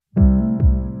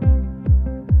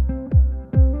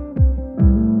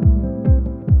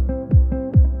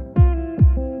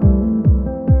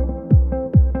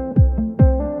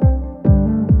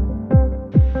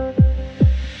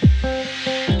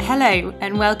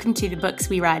welcome to the Books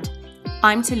We Read.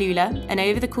 I'm Tallulah, and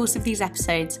over the course of these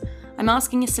episodes, I'm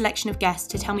asking a selection of guests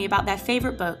to tell me about their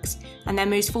favourite books and their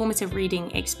most formative reading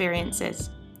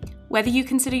experiences. Whether you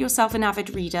consider yourself an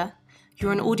avid reader,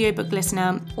 you're an audiobook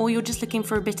listener, or you're just looking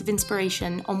for a bit of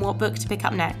inspiration on what book to pick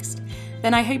up next,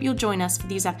 then I hope you'll join us for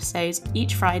these episodes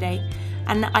each Friday,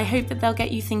 and I hope that they'll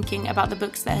get you thinking about the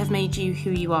books that have made you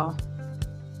who you are.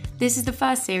 This is the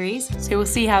first series, so we'll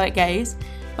see how it goes,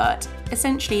 but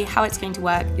essentially how it's going to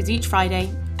work is each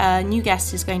Friday, a new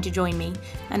guest is going to join me,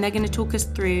 and they're going to talk us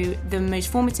through the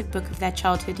most formative book of their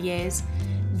childhood years,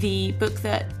 the book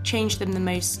that changed them the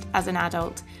most as an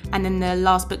adult, and then the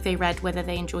last book they read, whether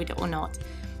they enjoyed it or not.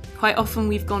 Quite often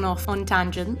we've gone off on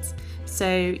tangents,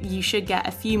 so you should get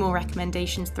a few more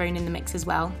recommendations thrown in the mix as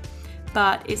well.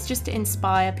 But it's just to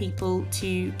inspire people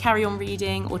to carry on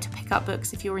reading or to pick up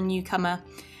books if you're a newcomer,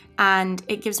 and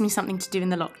it gives me something to do in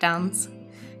the lockdowns.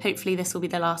 Hopefully this will be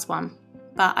the last one.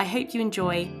 But I hope you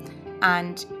enjoy,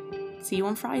 and see you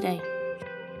on Friday.